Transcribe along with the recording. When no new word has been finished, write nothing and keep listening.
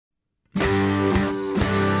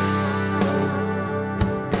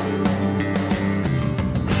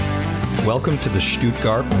Welcome to the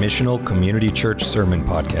Stuttgart Missional Community Church Sermon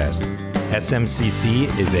Podcast. SMCC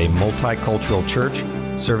is a multicultural church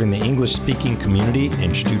serving the English-speaking community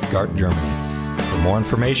in Stuttgart, Germany. For more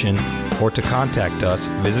information or to contact us,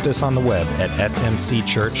 visit us on the web at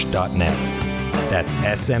smcchurch.net. That's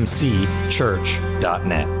smcchurch.net.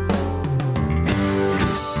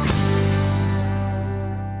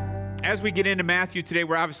 As we get into Matthew today,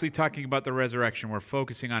 we're obviously talking about the resurrection. We're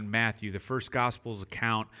focusing on Matthew, the first gospel's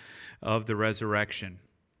account of the resurrection.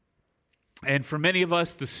 And for many of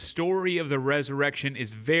us, the story of the resurrection is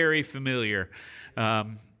very familiar.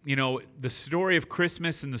 The story of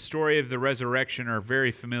Christmas and the story of the resurrection are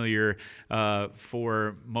very familiar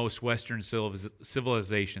for most Western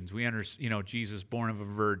civilizations. We understand, Jesus born of a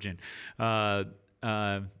virgin,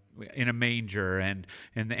 in a manger, and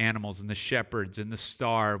the animals and the shepherds and the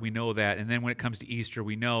star. We know that. And then when it comes to Easter,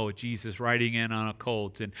 we know Jesus riding in on a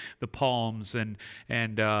colt and the palms and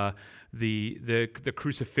the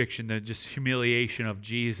crucifixion, the just humiliation of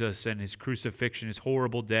Jesus and his crucifixion, his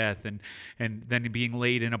horrible death, and then being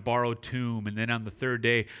laid in a borrowed tomb, and then on the third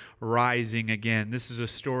day rising again. This is a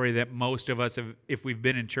story that most of us, if we've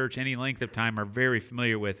been in church any length of time, are very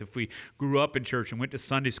familiar with. If we grew up in church and went to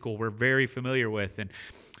Sunday school, we're very familiar with. And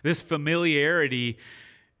this familiarity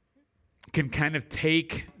can kind of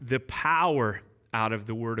take the power out of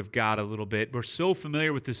the Word of God a little bit. We're so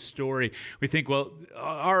familiar with this story. We think, well,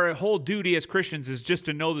 our whole duty as Christians is just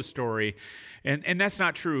to know the story. And that's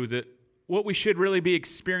not true. What we should really be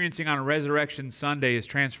experiencing on Resurrection Sunday is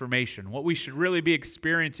transformation. What we should really be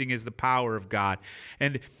experiencing is the power of God.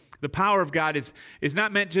 And the power of God is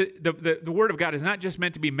not meant to, the Word of God is not just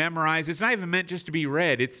meant to be memorized. It's not even meant just to be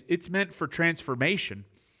read. It's meant for transformation.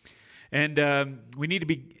 And we need to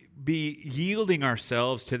be yielding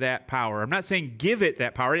ourselves to that power. I'm not saying give it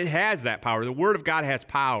that power. It has that power. The Word of God has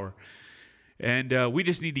power. And we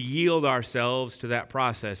just need to yield ourselves to that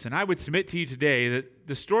process. And I would submit to you today that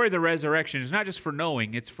the story of the resurrection is not just for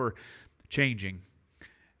knowing, it's for changing.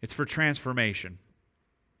 It's for transformation.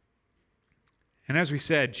 And as we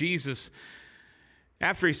said, Jesus,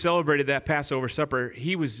 after he celebrated that Passover supper,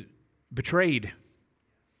 he was betrayed.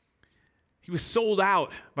 He was sold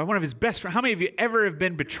out by one of his best friends. How many of you ever have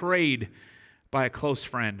been betrayed by a close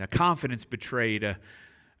friend? A confidence betrayed,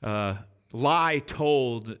 a lie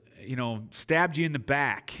told, stabbed you in the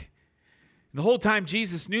back. And the whole time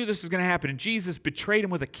Jesus knew this was going to happen, and Jesus betrayed him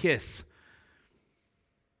with a kiss.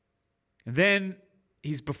 And then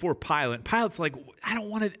he's before Pilate. Pilate's like, I don't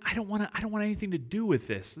want anything to do with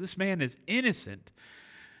this. This man is innocent.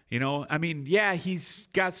 He's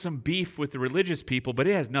got some beef with the religious people, but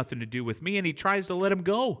it has nothing to do with me, and he tries to let him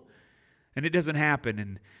go. And it doesn't happen,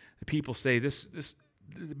 and the people say this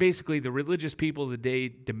basically the religious people of the day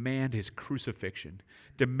demand his crucifixion,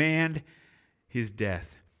 demand his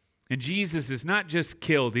death. And Jesus is not just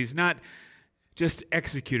killed, he's not just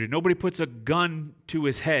executed. Nobody puts a gun to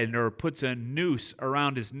his head or puts a noose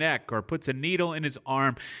around his neck or puts a needle in his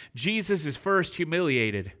arm. Jesus is first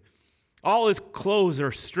humiliated. All his clothes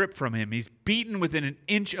are stripped from him. He's beaten within an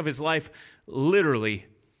inch of his life, literally.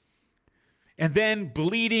 And then,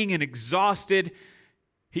 bleeding and exhausted,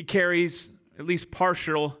 he carries, at least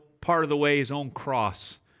partial part of the way, his own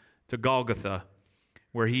cross to Golgotha,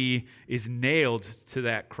 where he is nailed to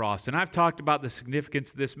that cross. And I've talked about the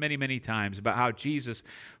significance of this many, many times, about how Jesus,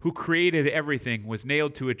 who created everything, was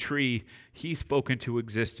nailed to a tree he spoke into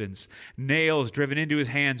existence. Nails driven into his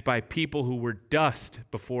hands by people who were dust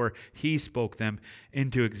before he spoke them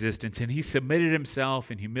into existence. And he submitted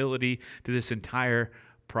himself in humility to this entire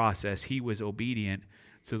process. He was obedient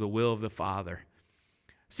to the will of the Father.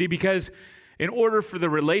 See, because in order for the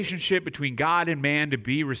relationship between God and man to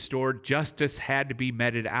be restored, justice had to be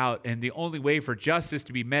meted out. And the only way for justice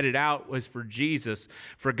to be meted out was for Jesus,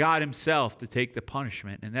 for God himself to take the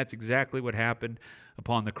punishment. And that's exactly what happened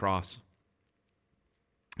upon the cross.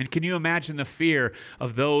 And can you imagine the fear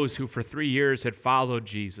of those who for 3 years had followed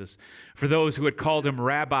Jesus, for those who had called him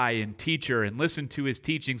rabbi and teacher and listened to his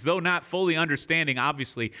teachings, though not fully understanding,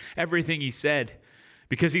 obviously, everything he said,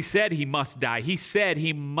 because he said he must die. He said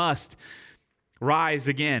he must rise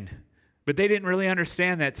again. But they didn't really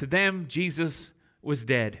understand that. To them, Jesus was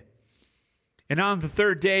dead. And on the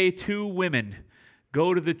third day, 2 women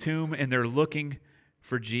go to the tomb and they're looking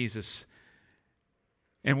for Jesus.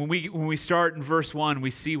 And when we start in verse 1, we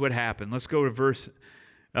see what happened. Let's go to verse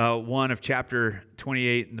 1 of chapter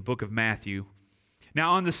 28 in the book of Matthew.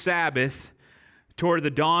 Now on the Sabbath, toward the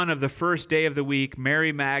dawn of the first day of the week,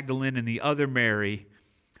 Mary Magdalene and the other Mary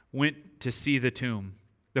went to see the tomb.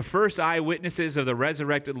 The first eyewitnesses of the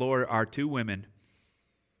resurrected Lord are 2 women.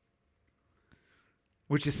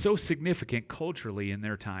 which is so significant culturally in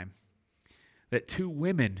their time. that two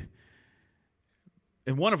women,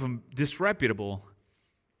 and one of them disreputable,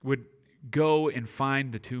 would go and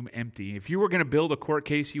find the tomb empty. If you were going to build a court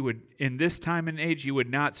case, you would, in this time and age, you would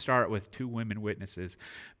not start with two women witnesses.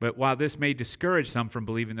 But while this may discourage some from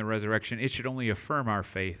believing the resurrection, it should only affirm our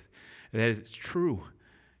faith that it's true.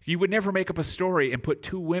 You would never make up a story and put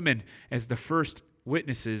two women as the first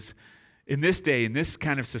witnesses in this day, in this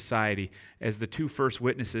kind of society, as the two first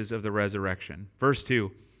witnesses of the resurrection. Verse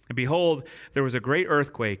 2, and behold, there was a great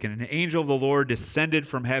earthquake, and an angel of the Lord descended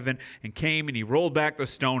from heaven and came, and he rolled back the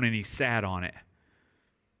stone, and he sat on it.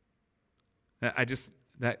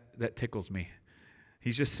 That tickles me.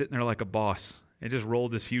 He's just sitting there like a boss. He just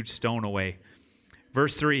rolled this huge stone away.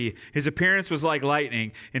 Verse 3, his appearance was like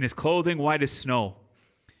lightning, and his clothing white as snow.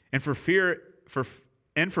 And for fear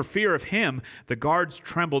of him, the guards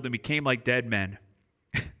trembled and became like dead men.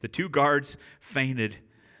 The two guards fainted.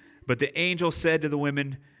 But the angel said to the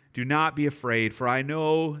women, do not be afraid, for I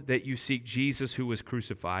know that you seek Jesus who was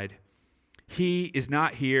crucified. He is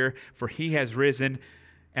not here, for he has risen,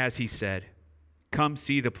 as he said. Come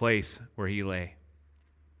see the place where he lay.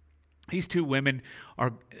 These two women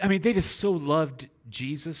they just so loved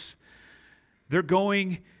Jesus. They're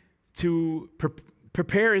going to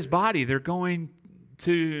prepare his body. They're going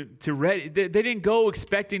to ready. They didn't go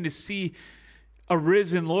expecting to see a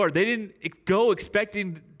risen Lord. They didn't go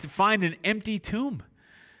expecting to find an empty tomb.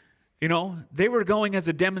 You know, they were going as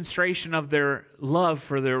a demonstration of their love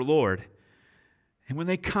for their Lord. And when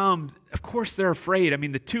they come, of course they're afraid. I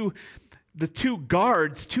mean, the two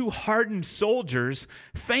guards, two hardened soldiers,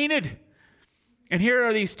 fainted. And here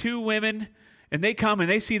are these two women, and they come and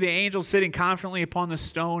they see the angel sitting confidently upon the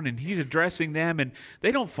stone, and he's addressing them, and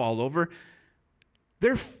they don't fall over.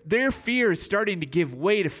 Their fear is starting to give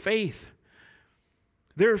way to faith.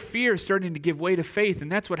 Their fear is starting to give way to faith,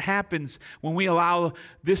 and that's what happens when we allow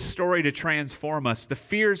this story to transform us. The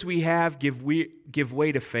fears we have give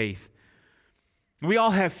way to faith. We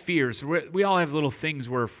all have fears. We all have little things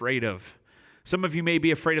we're afraid of. Some of you may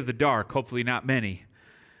be afraid of the dark, hopefully not many.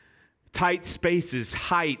 Tight spaces,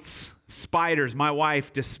 heights, spiders. My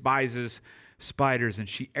wife despises spiders, and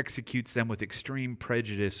she executes them with extreme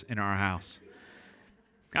prejudice in our house.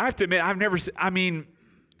 I have to admit, I've never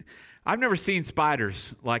seen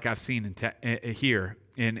spiders like I've seen here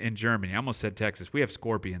in Germany. I almost said Texas. We have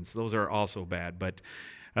scorpions. Those are also bad, but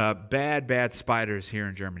bad spiders here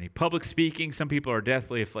in Germany. Public speaking, some people are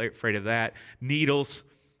deathly afraid of that. Needles,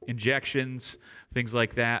 injections, things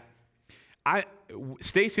like that.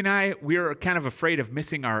 Stacy and I, we were kind of afraid of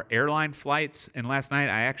missing our airline flights, and last night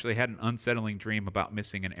I actually had an unsettling dream about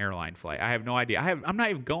missing an airline flight. I have no idea. I'm not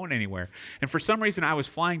even going anywhere. And for some reason, I was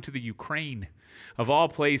flying to the Ukraine, of all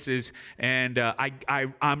places, and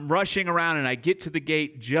I'm rushing around, and I get to the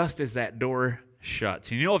gate just as that door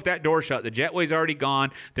shuts. And you know, if that door shut, the jetway's already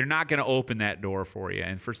gone. They're not going to open that door for you.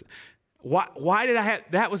 And why did I have,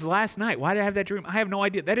 that was last night. Why did I have that dream? I have no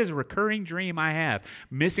idea. That is a recurring dream I have.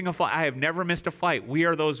 Missing a flight. I have never missed a flight. We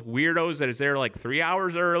are those weirdos that is there like 3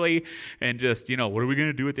 hours early and just, what are we going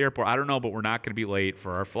to do at the airport? I don't know, but we're not going to be late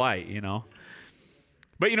for our flight,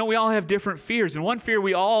 But, we all have different fears. And one fear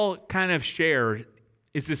we all kind of share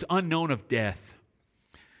is this unknown of death.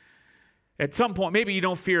 At some point, maybe you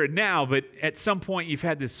don't fear it now, but at some point you've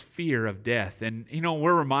had this fear of death. And,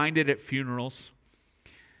 we're reminded at funerals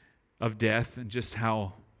of death and just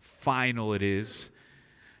how final it is.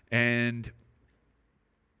 And,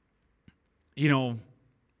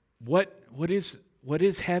 what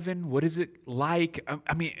is heaven? What is it like?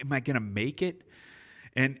 Am I going to make it?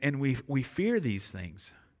 And we fear these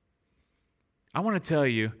things. I want to tell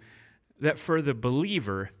you that for the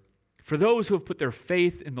believer, for those who have put their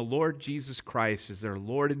faith in the Lord Jesus Christ as their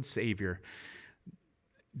Lord and Savior,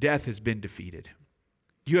 death has been defeated.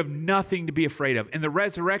 You have nothing to be afraid of. And the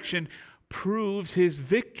resurrection proves his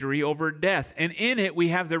victory over death. And in it, we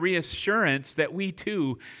have the reassurance that we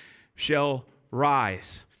too shall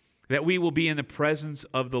rise, that we will be in the presence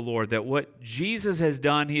of the Lord, that what Jesus has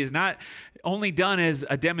done, he has not only done as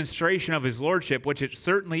a demonstration of his lordship, which it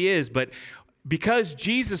certainly is, but because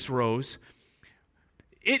Jesus rose,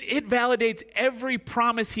 it validates every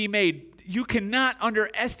promise he made. You cannot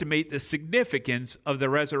underestimate the significance of the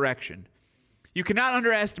resurrection. You cannot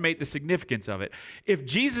underestimate the significance of it. If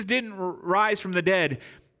Jesus didn't rise from the dead,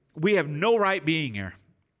 we have no right being here.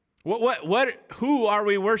 Who are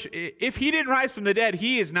we worshiping? If he didn't rise from the dead,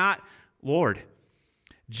 he is not Lord.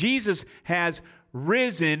 Jesus has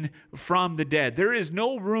risen from the dead. There is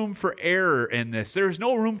no room for error in this. There is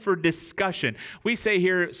no room for discussion. We say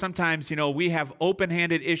here sometimes, we have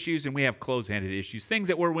open-handed issues and we have closed-handed issues, things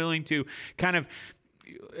that we're willing to kind of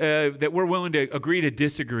that we're willing to agree to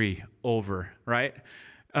disagree over, right?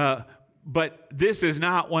 But this is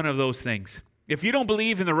not one of those things. If you don't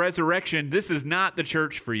believe in the resurrection, this is not the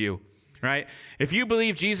church for you, right? If you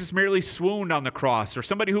believe Jesus merely swooned on the cross, or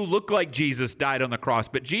somebody who looked like Jesus died on the cross,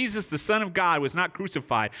 but Jesus, the Son of God, was not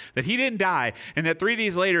crucified, that he didn't die, and that 3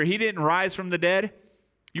 days later he didn't rise from the dead,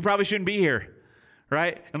 you probably shouldn't be here,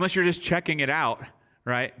 right? Unless you're just checking it out,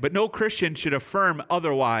 right? But no Christian should affirm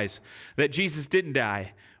otherwise, that Jesus didn't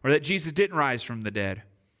die, or that Jesus didn't rise from the dead.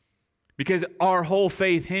 Because our whole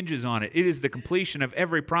faith hinges on it. It is the completion of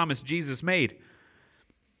every promise Jesus made.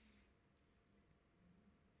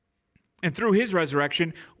 And through his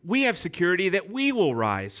resurrection, we have security that we will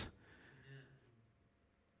rise.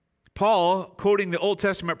 Paul, quoting the Old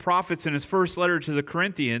Testament prophets in his first letter to the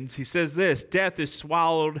Corinthians, he says this, death is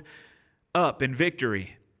swallowed up in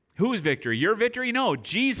victory. Whose victory? Your victory? No,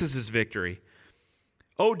 Jesus' victory.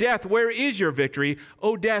 O death, where is your victory?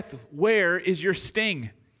 O death, where is your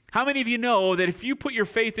sting? How many of you know that if you put your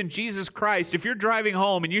faith in Jesus Christ, if you're driving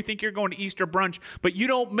home and you think you're going to Easter brunch, but you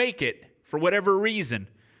don't make it for whatever reason,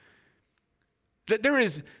 that there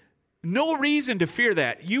is no reason to fear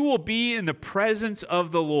that. You will be in the presence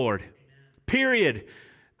of the Lord. Period.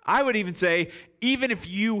 I would even say, even if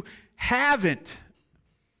you haven't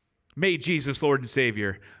made Jesus Lord and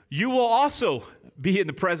Savior, you will also be in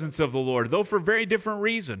the presence of the Lord, though for a very different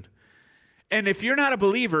reason. And if you're not a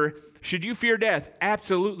believer, should you fear death?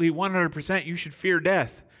 Absolutely, 100% you should fear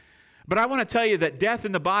death. But I want to tell you that death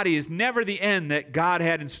in the body is never the end that God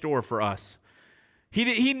had in store for us.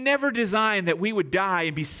 He never designed that we would die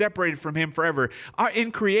and be separated from him forever.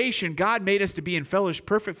 In creation, God made us to be in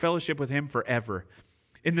perfect fellowship with him forever.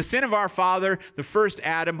 In the sin of our father, the first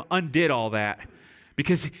Adam undid all that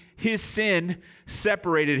because his sin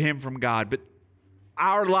separated him from God. But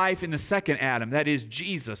our life in the second Adam, that is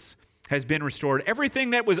Jesus, has been restored.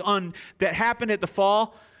 Everything that happened at the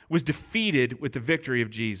fall was defeated with the victory of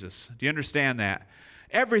Jesus. Do you understand that?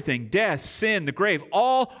 Everything, death, sin, the grave,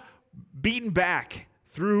 all beaten back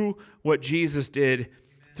through what Jesus did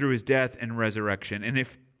through his death and resurrection. And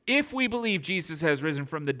if we believe Jesus has risen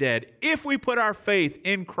from the dead, if we put our faith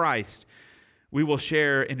in Christ, we will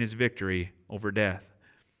share in his victory over death.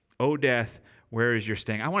 O death, where is your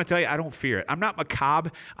sting? I want to tell you, I don't fear it. I'm not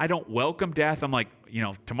macabre. I don't welcome death. I'm like,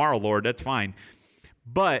 tomorrow, Lord, that's fine.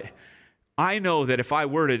 But I know that if I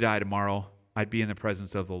were to die tomorrow, I'd be in the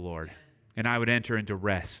presence of the Lord. And I would enter into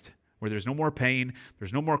rest, where there's no more pain,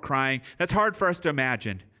 there's no more crying. That's hard for us to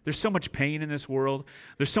imagine. There's so much pain in this world.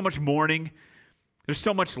 There's so much mourning. There's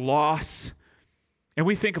so much loss. And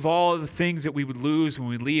we think of all of the things that we would lose when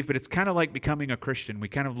we leave, but it's kind of like becoming a Christian. We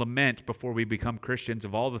kind of lament before we become Christians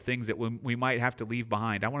of all the things that we might have to leave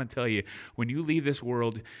behind. I want to tell you, when you leave this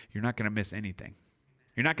world, you're not going to miss anything.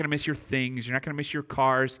 You're not going to miss your things. You're not going to miss your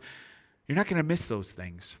cars. You're not going to miss those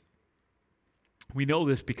things. We know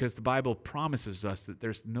this because the Bible promises us that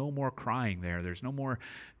there's no more crying there. There's no more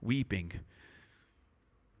weeping.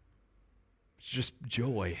 It's just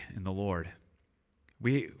joy in the Lord.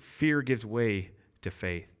 Fear gives way to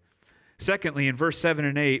faith. Secondly, in verse 7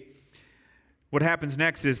 and 8, what happens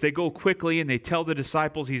next is they go quickly and they tell the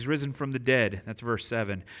disciples he's risen from the dead. That's verse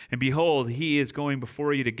 7. And behold, he is going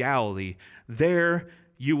before you to Galilee. There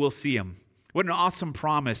you will see him. What an awesome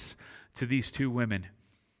promise to these two women.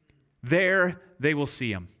 There they will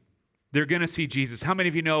see him. They're going to see Jesus. How many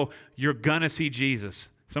of you know you're going to see Jesus?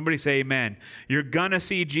 Somebody say amen. You're going to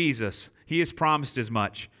see Jesus. He has promised as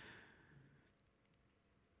much.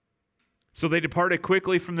 So they departed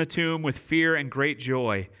quickly from the tomb with fear and great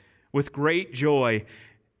joy,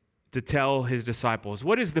 to tell his disciples.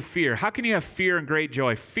 What is the fear? How can you have fear and great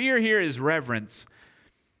joy? Fear here is reverence.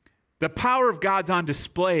 The power of God's on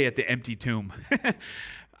display at the empty tomb.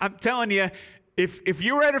 I'm telling you, if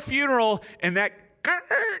you were at a funeral and that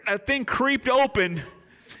thing creeped open,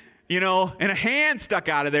 and a hand stuck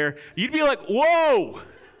out of there, you'd be like, whoa!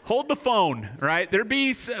 Hold the phone, right? There'd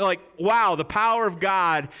be like, wow, the power of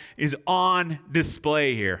God is on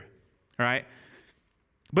display here, right?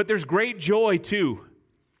 But there's great joy too.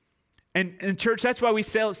 And in church, that's why we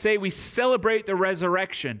say we celebrate the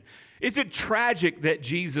resurrection. Is it tragic that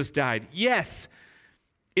Jesus died? Yes.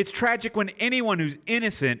 It's tragic when anyone who's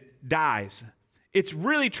innocent dies. It's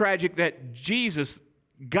really tragic that Jesus,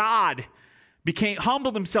 God,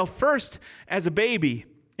 humbled himself first as a baby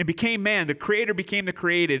and became man. The Creator became the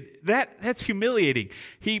created. That's humiliating.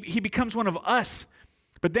 He becomes one of us.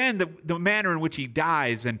 But then the manner in which he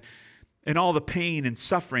dies and all the pain and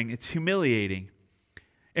suffering, it's humiliating.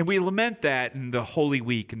 And we lament that in the Holy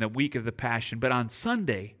Week and the week of the Passion. But on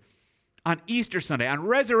Sunday, on Easter Sunday, on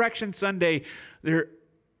Resurrection Sunday,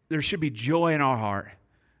 there should be joy in our heart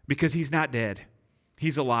because he's not dead.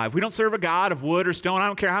 He's alive. We don't serve a God of wood or stone. I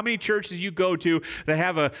don't care how many churches you go to that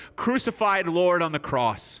have a crucified Lord on the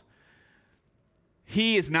cross.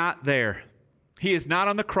 He is not there. He is not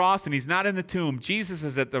on the cross and he's not in the tomb. Jesus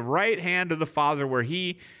is at the right hand of the Father where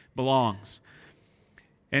he belongs.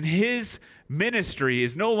 And his ministry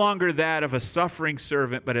is no longer that of a suffering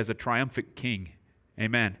servant, but as a triumphant king.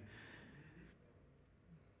 Amen.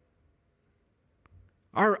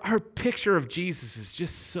 Our picture of Jesus is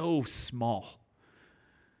just so small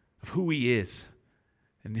of who he is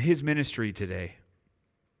and his ministry today.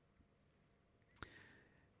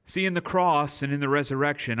 See, in the cross and in the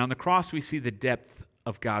resurrection, on the cross we see the depth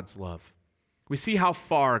of God's love. We see how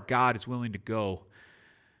far God is willing to go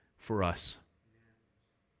for us,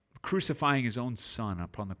 crucifying his own son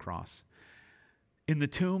upon the cross. In the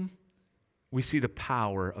tomb, we see the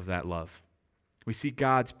power of that love. We see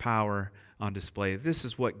God's power on display. This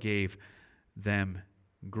is what gave them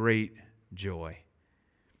great joy.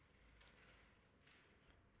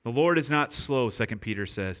 The Lord is not slow, 2 Peter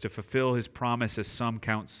says, to fulfill his promise, as some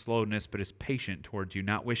count slowness, but is patient towards you,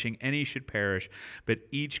 not wishing any should perish, but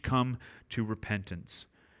each come to repentance.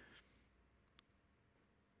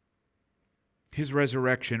 His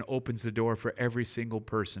resurrection opens the door for every single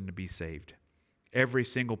person to be saved, every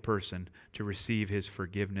single person to receive his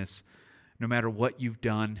forgiveness, no matter what you've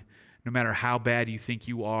done, no matter how bad you think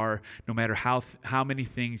you are, no matter how many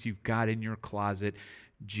things you've got in your closet.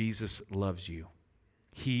 Jesus loves you.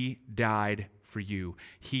 He died for you.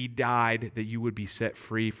 He died that you would be set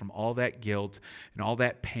free from all that guilt and all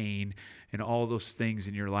that pain and all those things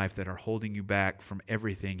in your life that are holding you back from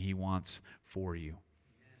everything he wants for you.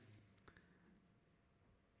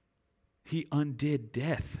 He undid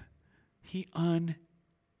death. He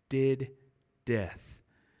undid death.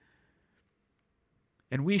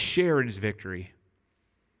 And we share in his victory.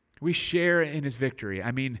 We share in his victory.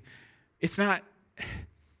 I mean, it's not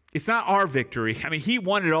our victory. I mean, he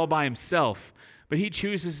won it all by himself, but he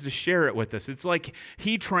chooses to share it with us. It's like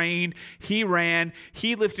he trained, he ran,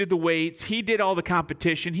 he lifted the weights, he did all the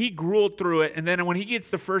competition, he grueled through it, and then when he gets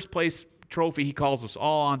the first place trophy, he calls us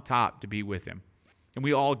all on top to be with him. And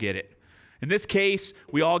we all get it. In this case,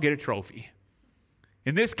 we all get a trophy.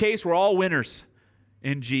 In this case, we're all winners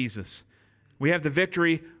in Jesus. We have the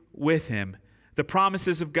victory with him. The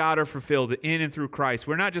promises of God are fulfilled in and through Christ.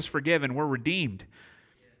 We're not just forgiven, we're redeemed.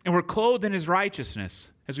 And we're clothed in his righteousness,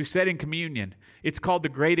 as we said in communion. It's called the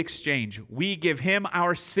great exchange. We give him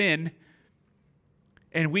our sin,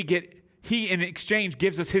 and he in exchange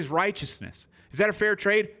gives us his righteousness. Is that a fair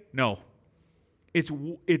trade? No. It's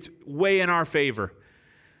way in our favor.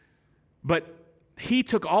 But he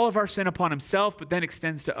took all of our sin upon himself, but then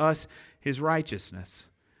extends to us his righteousness.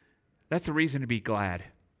 That's a reason to be glad.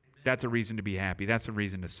 That's a reason to be happy. That's a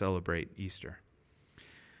reason to celebrate Easter.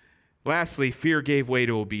 Lastly, fear gave way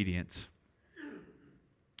to obedience.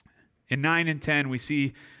 In 9 and 10, we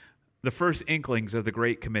see the first inklings of the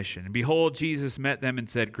Great Commission. And behold, Jesus met them and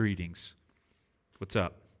said, "Greetings." What's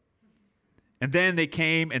up? And then they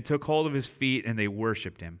came and took hold of his feet and they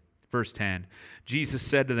worshiped him. Verse 10, Jesus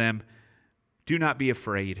said to them, "Do not be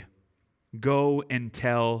afraid. Go and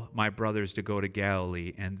tell my brothers to go to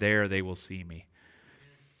Galilee, and there they will see me."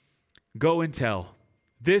 Go and tell.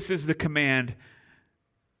 This is the command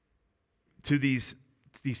to these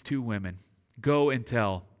two women. Go and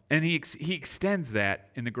tell. And he extends that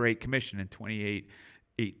in the Great Commission in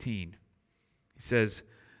 28:18. He says,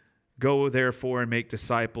 "Go therefore and make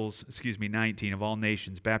disciples," 19, "of all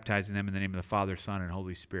nations, baptizing them in the name of the Father, Son, and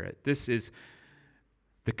Holy Spirit." This is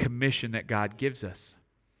the commission that God gives us.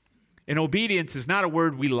 And obedience is not a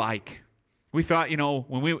word we like. We thought,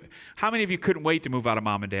 how many of you couldn't wait to move out of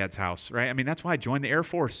mom and dad's house, right? I mean, that's why I joined the Air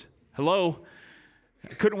Force. Hello?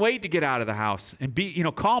 I couldn't wait to get out of the house and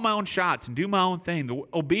call my own shots and do my own thing. The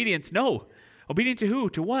obedience, no. Obedient to who?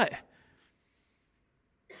 To what?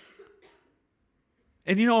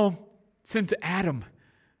 And since Adam,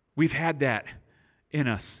 we've had that in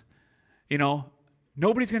us.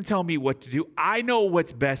 Nobody's going to tell me what to do. I know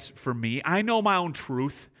what's best for me. I know my own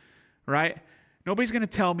truth, right? Nobody's going to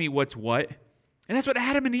tell me what's what. And that's what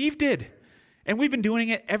Adam and Eve did. And we've been doing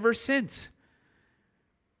it ever since.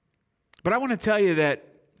 But I want to tell you that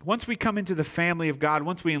once we come into the family of God,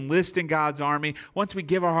 once we enlist in God's army, once we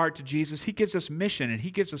give our heart to Jesus, he gives us mission and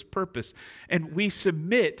he gives us purpose. And we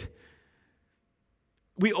submit,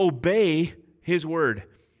 we obey his word.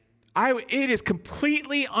 It is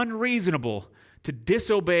completely unreasonable to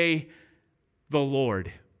disobey the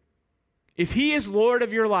Lord. If he is Lord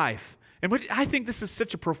of your life, and which I think this is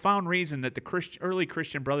such a profound reason that the early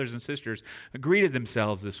Christian brothers and sisters greeted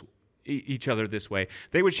themselves each other this way.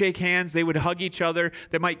 They would shake hands, they would hug each other,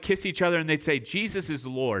 they might kiss each other, and they'd say, Jesus is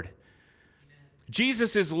Lord.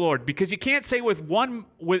 Jesus is Lord, because you can't say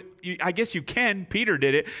I guess you can, Peter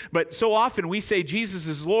did it, but so often we say Jesus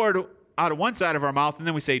is Lord out of one side of our mouth, and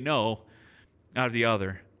then we say no out of the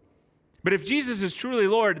other. But if Jesus is truly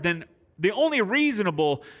Lord, then the only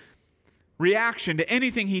reasonable reaction to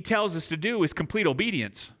anything he tells us to do is complete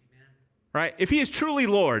obedience, right? If he is truly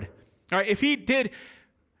Lord, right? If he did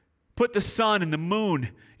put the sun and the moon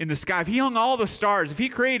in the sky, if he hung all the stars, if he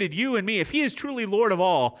created you and me, if he is truly Lord of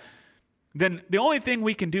all, then the only thing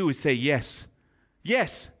we can do is say yes.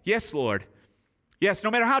 Yes, yes, Lord. Yes,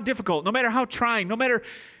 no matter how difficult, no matter how trying, no matter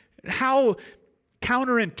how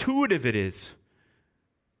counterintuitive it is,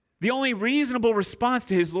 the only reasonable response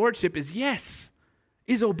to his lordship is yes,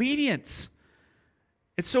 is obedience.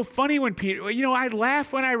 It's so funny when Peter, I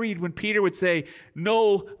laugh when I read when Peter would say,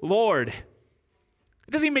 no, Lord.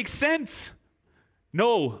 It doesn't even make sense.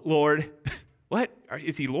 No, Lord. What?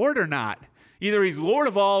 Is he Lord or not? Either he's Lord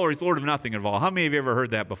of all or he's Lord of nothing of all. How many of you ever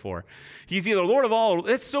heard that before? He's either Lord of all.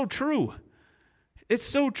 That's so true. It's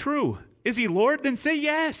so true. Is he Lord? Then say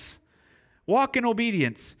yes. Walk in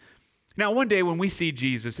obedience. Now, one day when we see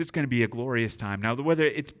Jesus, it's going to be a glorious time. Now, whether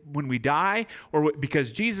it's when we die or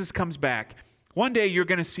because Jesus comes back, one day you're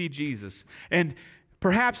going to see Jesus. And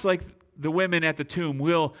perhaps like the women at the tomb,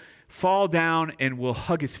 we'll fall down and we'll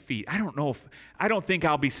hug his feet. I don't think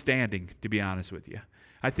I'll be standing, to be honest with you.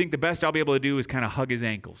 I think the best I'll be able to do is kind of hug his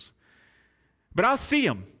ankles. But I'll see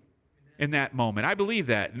him in that moment. I believe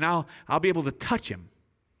that. And I'll be able to touch him.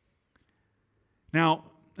 Now,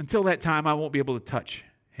 until that time, I won't be able to touch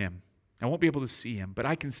him. I won't be able to see him. But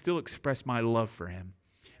I can still express my love for him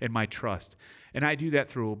and my trust. And I do that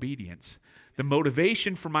through obedience. The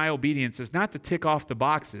motivation for my obedience is not to tick off the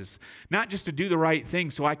boxes, not just to do the right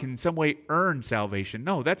thing so I can in some way earn salvation.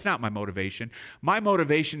 No, that's not my motivation. My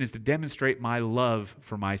motivation is to demonstrate my love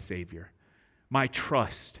for my Savior, my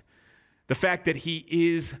trust, the fact that he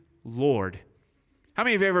is Lord. How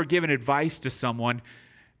many of you have ever given advice to someone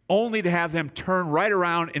only to have them turn right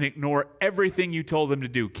around and ignore everything you told them to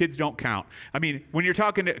do? Kids don't count. I mean, when you're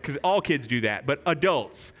talking to, because all kids do that, but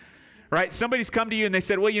adults, right? Somebody's come to you and they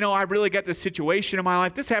said, well, I really got this situation in my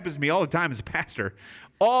life. This happens to me all the time as a pastor.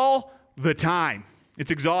 All the time.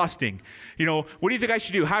 It's exhausting. What do you think I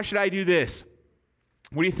should do? How should I do this?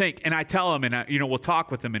 What do you think? And I tell them, and we'll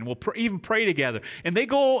talk with them, and we'll even pray together. And they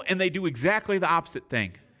go and they do exactly the opposite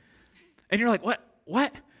thing. And you're like,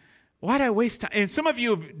 what? Why'd I waste time? And some of you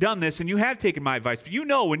have done this, and you have taken my advice. But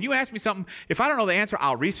when you ask me something, if I don't know the answer,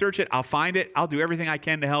 I'll research it. I'll find it. I'll do everything I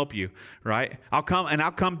can to help you, right? I'll come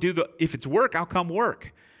if it's work, I'll come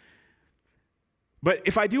work. But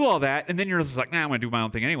if I do all that, and then you're just like, I'm going to do my own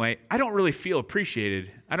thing anyway, I don't really feel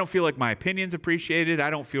appreciated. I don't feel like my opinion's appreciated. I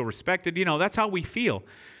don't feel respected. That's how we feel.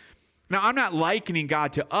 Now, I'm not likening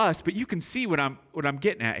God to us, but you can see what I'm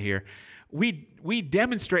getting at here. We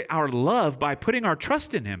demonstrate our love by putting our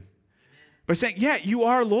trust in him. By saying, yeah, you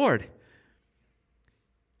are Lord.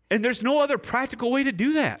 And there's no other practical way to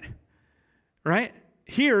do that. Right?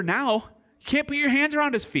 Here, now, you can't put your hands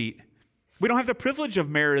around his feet. We don't have the privilege of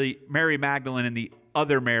Mary Magdalene and the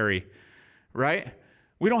other Mary. Right?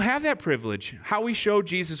 We don't have that privilege. How we show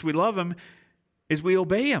Jesus we love him is we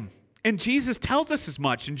obey him. And Jesus tells us as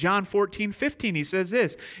much. In John 14:15, he says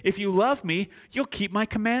this, if you love me, you'll keep my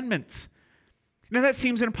commandments. Now that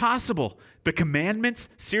seems impossible. The commandments?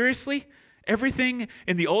 Seriously? Everything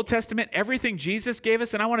in the Old Testament, everything Jesus gave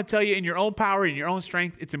us, and I want to tell you, in your own power, in your own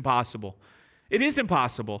strength, it's impossible. It is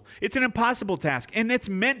impossible. It's an impossible task, and it's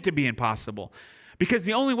meant to be impossible. Because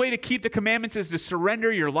the only way to keep the commandments is to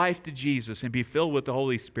surrender your life to Jesus and be filled with the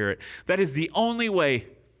Holy Spirit. That is the only way.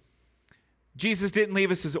 Jesus didn't leave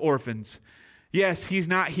us as orphans. Yes, he's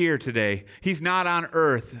not here today. He's not on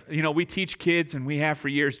earth. We teach kids, and we have for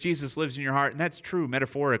years, Jesus lives in your heart, and that's true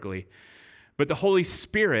metaphorically. But the Holy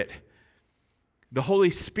Spirit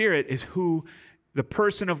is who, the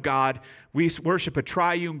person of God. We worship a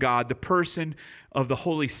triune God. The person of the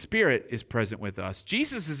Holy Spirit is present with us.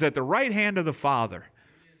 Jesus is at the right hand of the Father.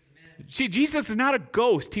 See, Jesus is not a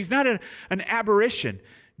ghost. He's not an aberration.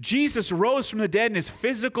 Jesus rose from the dead in his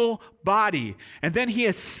physical body, and then he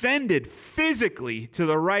ascended physically to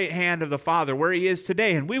the right hand of the Father where he is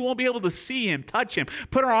today. And we won't be able to see him, touch him,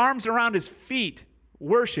 put our arms around his feet,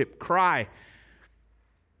 worship, cry,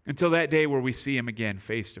 until that day where we see him again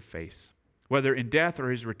face to face, whether in death or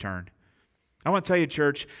his return. I want to tell you,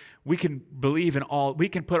 church, we can believe in all. We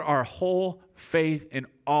can put our whole faith in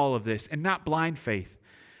all of this, and not blind faith.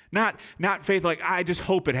 Not faith like, I just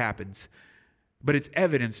hope it happens. But it's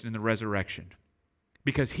evidenced in the resurrection.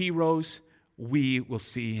 Because he rose, we will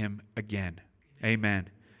see him again. Amen.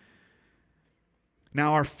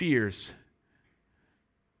 Now our fears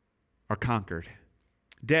are conquered.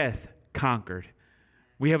 Death conquered.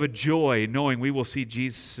 We have a joy knowing we will see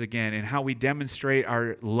Jesus again, and how we demonstrate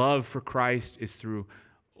our love for Christ is through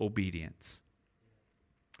obedience.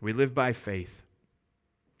 We live by faith.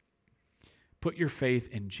 Put your faith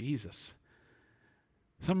in Jesus.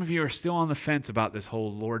 Some of you are still on the fence about this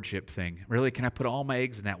whole lordship thing. Really, can I put all my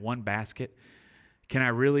eggs in that one basket? Can I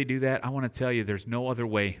really do that? I want to tell you, there's no other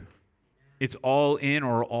way. It's all in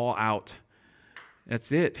or all out.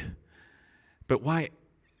 That's it. But why?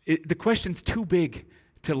 The question's too big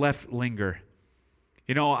to left linger.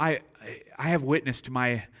 You know, I have witnessed to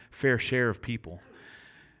my fair share of people.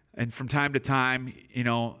 And from time to time, you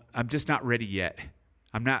know, I'm just not ready yet.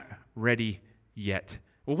 I'm not ready yet.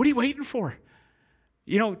 Well, what are you waiting for?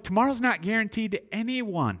 You know, tomorrow's not guaranteed to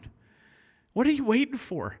anyone. What are you waiting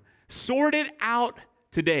for? Sort it out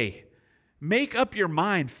today. Make up your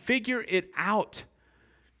mind. Figure it out.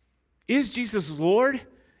 Is Jesus Lord?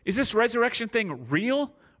 Is this resurrection thing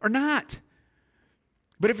real or not?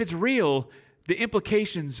 But if it's real, the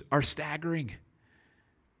implications are staggering.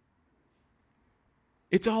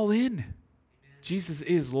 It's all in. Jesus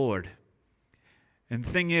is Lord. And the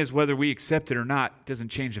thing is, whether we accept it or not, doesn't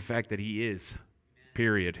change the fact that he is.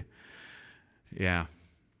 Period. Yeah.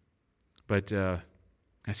 But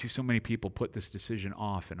I see so many people put this decision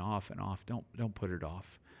off and off and off. Don't put it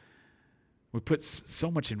off. We put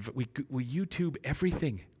so much in. We YouTube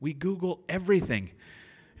everything. We Google everything.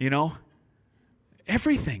 You know,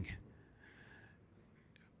 everything.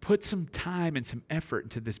 Put some time and some effort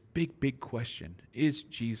into this big, big question: is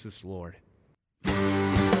Jesus Lord?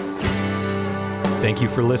 Thank you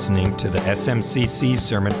for listening to the SMCC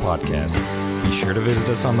Sermon Podcast. Be sure to visit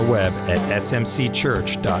us on the web at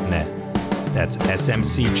smcchurch.net. That's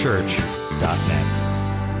smcchurch.net.